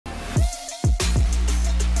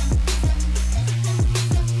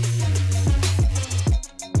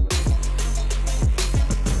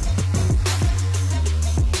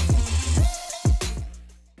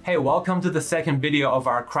welcome to the second video of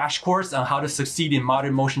our crash course on how to succeed in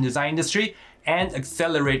modern motion design industry and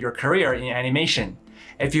accelerate your career in animation.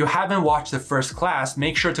 If you haven't watched the first class,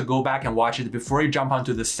 make sure to go back and watch it before you jump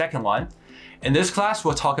onto the second one. In this class,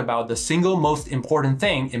 we'll talk about the single most important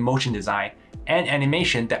thing in motion design and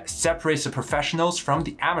animation that separates the professionals from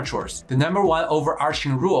the amateurs. The number one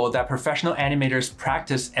overarching rule that professional animators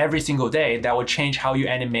practice every single day that will change how you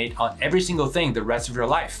animate on every single thing the rest of your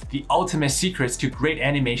life. The ultimate secrets to great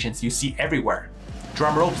animations you see everywhere.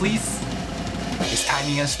 Drum roll please. Is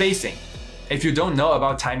timing and spacing. If you don't know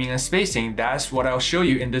about timing and spacing, that's what I'll show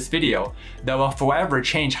you in this video that will forever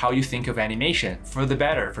change how you think of animation, for the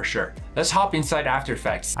better for sure. Let's hop inside After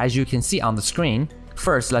Effects. As you can see on the screen,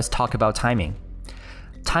 first let's talk about timing.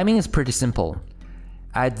 Timing is pretty simple.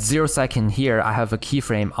 At 0 second here, I have a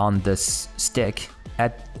keyframe on this stick.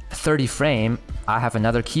 At 30 frame, I have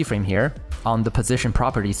another keyframe here on the position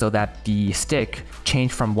property so that the stick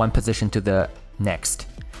changed from one position to the next.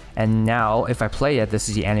 And now if I play it, this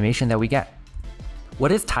is the animation that we get.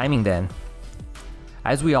 What is timing then?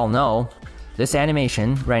 As we all know, this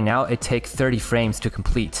animation right now, it takes 30 frames to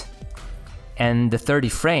complete. And the 30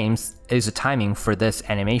 frames is the timing for this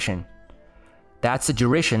animation. That's the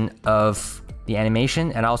duration of the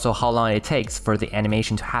animation and also how long it takes for the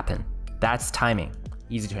animation to happen. That's timing.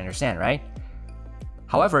 Easy to understand, right?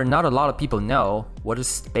 However, not a lot of people know what is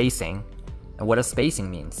spacing and what a spacing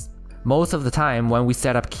means. Most of the time when we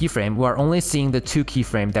set up keyframe, we are only seeing the two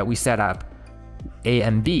keyframes that we set up, A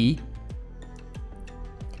and B,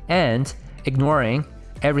 and ignoring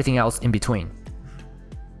everything else in between.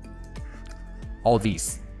 All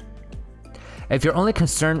these. If you're only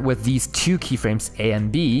concerned with these two keyframes, A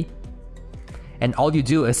and B, and all you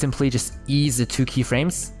do is simply just ease the two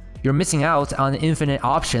keyframes, you're missing out on an infinite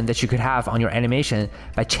option that you could have on your animation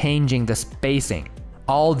by changing the spacing.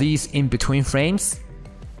 All these in between frames,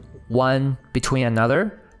 one between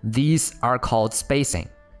another, these are called spacing.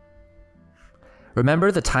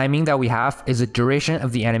 Remember, the timing that we have is the duration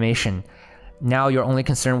of the animation. Now you're only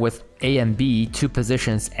concerned with A and B, two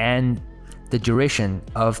positions, and the duration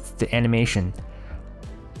of the animation.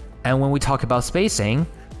 And when we talk about spacing,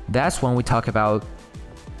 that's when we talk about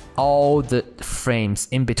all the frames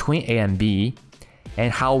in between A and B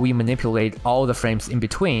and how we manipulate all the frames in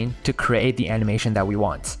between to create the animation that we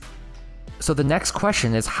want. So the next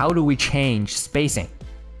question is, how do we change spacing?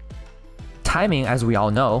 Timing, as we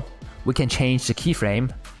all know, we can change the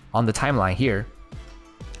keyframe on the timeline here.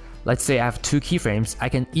 Let's say I have two keyframes, I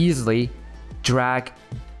can easily drag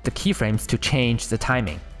the keyframes to change the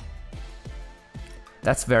timing.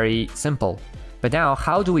 That's very simple. But now,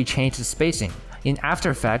 how do we change the spacing? In After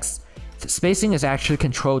Effects, the spacing is actually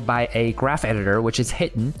controlled by a graph editor, which is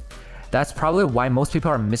hidden. That's probably why most people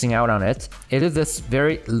are missing out on it. It is this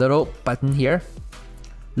very little button here.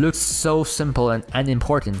 Looks so simple and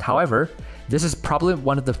unimportant. However, this is probably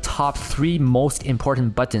one of the top 3 most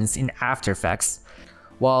important buttons in After Effects.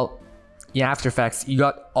 Well, in After Effects, you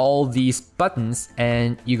got all these buttons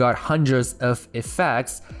and you got hundreds of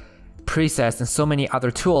effects, presets, and so many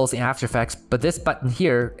other tools in After Effects, but this button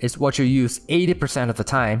here is what you use 80% of the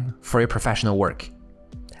time for your professional work.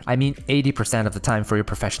 I mean 80% of the time for your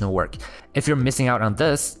professional work. If you're missing out on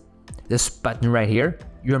this button right here,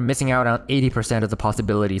 you're missing out on 80% of the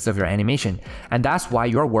possibilities of your animation. And that's why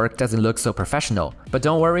your work doesn't look so professional. But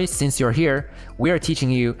don't worry, since you're here, we are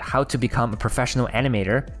teaching you how to become a professional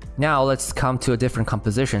animator. Now let's come to a different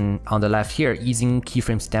composition on the left here, using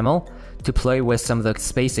keyframes demo to play with some of the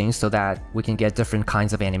spacing so that we can get different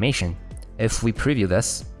kinds of animation. If we preview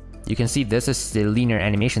this, you can see this is the linear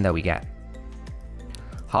animation that we get.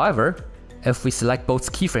 However, if we select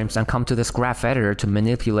both keyframes and come to this graph editor to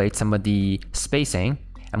manipulate some of the spacing,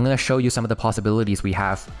 I'm going to show you some of the possibilities we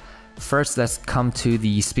have. First, let's come to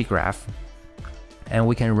the speed graph, and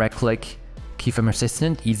we can right-click Keyframe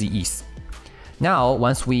Assistant, Easy Ease. Now,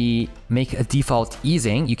 once we make a default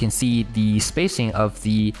easing, you can see the spacing of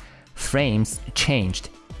the frames changed.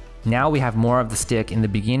 Now we have more of the stick in the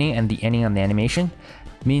beginning and the ending of the animation,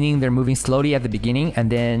 meaning they're moving slowly at the beginning and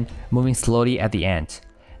then moving slowly at the end.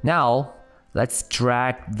 Now, let's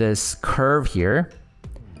drag this curve here,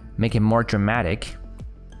 make it more dramatic.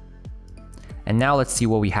 And now let's see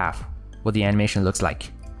what we have, what the animation looks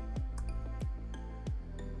like.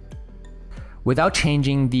 Without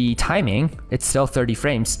changing the timing, it's still 30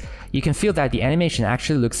 frames. You can feel that the animation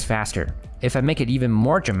actually looks faster. If I make it even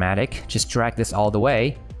more dramatic, just drag this all the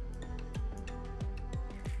way,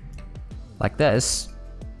 like this.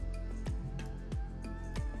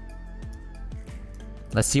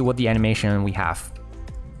 Let's see what the animation we have.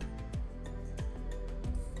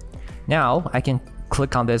 Now I can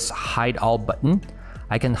click on this hide all button.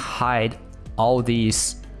 I can hide all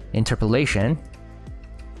these interpolation,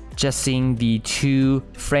 just seeing the 2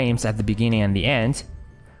 frames at the beginning and the end,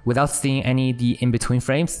 without seeing any of the in-between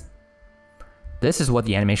frames. This is what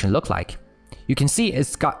the animation looked like. You can see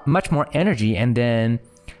it's got much more energy, and then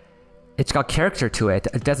it's got character to it.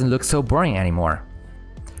 It doesn't look so boring anymore.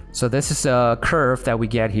 So this is a curve that we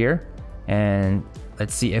get here. And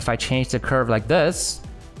let's see if I change the curve like this,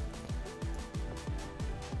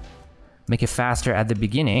 make it faster at the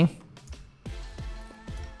beginning,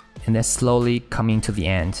 and then slowly coming to the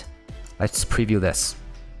end. Let's preview this.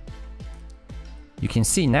 You can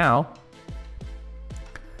see now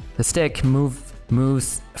the stick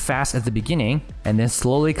moves fast at the beginning and then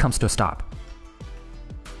slowly comes to a stop.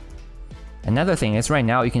 Another thing is right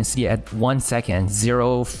now you can see at 1 second,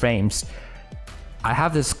 0 frames, I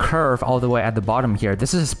have this curve all the way at the bottom here.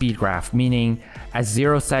 This is a speed graph, meaning at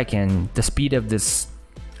 0 second, the speed of this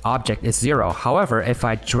object is 0. However, if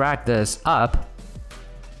I drag this up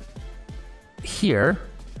here,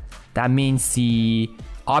 that means the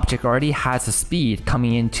object already has a speed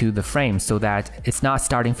coming into the frame so that it's not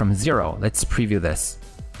starting from 0. Let's preview this.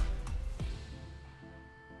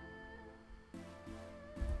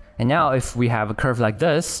 And now if we have a curve like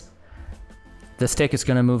this, the stick is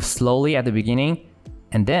going to move slowly at the beginning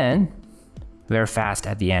and then very fast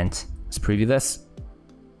at the end. Let's preview this.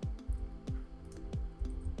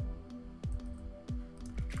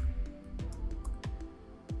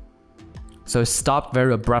 So it stopped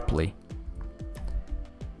very abruptly.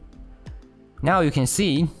 Now you can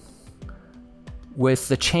see with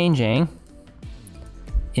the changing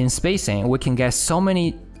in spacing, we can get so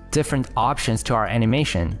many different options to our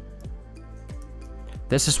animation.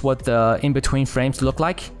 This is what the in-between frames look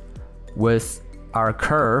like with our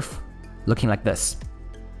curve looking like this.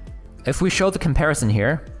 If we show the comparison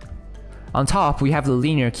here, on top we have the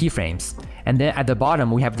linear keyframes, and then at the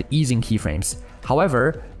bottom we have the easing keyframes.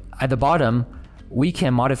 However, at the bottom, we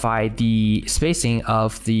can modify the spacing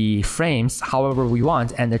of the frames however we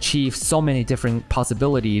want and achieve so many different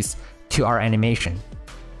possibilities to our animation.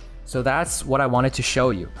 So that's what I wanted to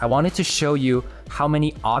show you. I wanted to show you how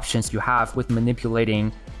many options you have with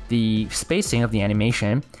manipulating the spacing of the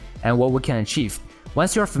animation and what we can achieve.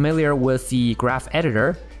 Once you're familiar with the graph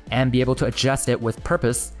editor and be able to adjust it with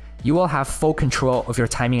purpose, you will have full control of your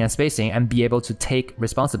timing and spacing and be able to take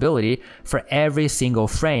responsibility for every single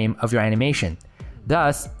frame of your animation.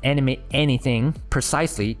 Thus, animate anything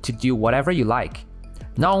precisely to do whatever you like.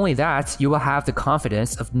 Not only that, you will have the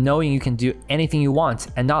confidence of knowing you can do anything you want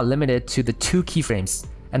and not limited to the 2 keyframes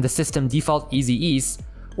and the system default easy ease,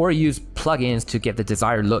 or use plugins to get the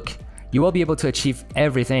desired look. You will be able to achieve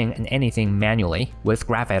everything and anything manually with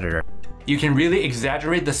Graph Editor. You can really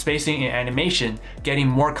exaggerate the spacing in animation, getting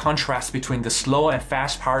more contrast between the slow and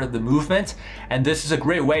fast part of the movement, and this is a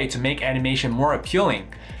great way to make animation more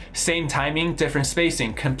appealing. Same timing, different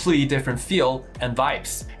spacing, completely different feel and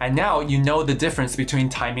vibes. And now you know the difference between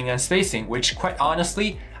timing and spacing, which quite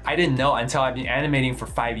honestly, I didn't know until I've been animating for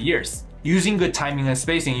 5 years. Using good timing and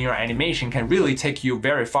spacing in your animation can really take you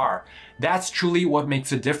very far. That's truly what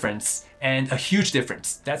makes a difference, and a huge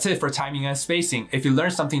difference. That's it for timing and spacing. If you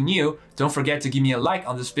learned something new, don't forget to give me a like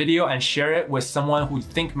on this video and share it with someone who you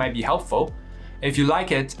think might be helpful. If you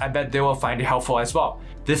like it, I bet they will find it helpful as well.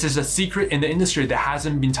 This is a secret in the industry that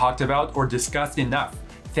hasn't been talked about or discussed enough.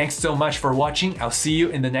 Thanks so much for watching. I'll see you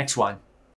in the next one.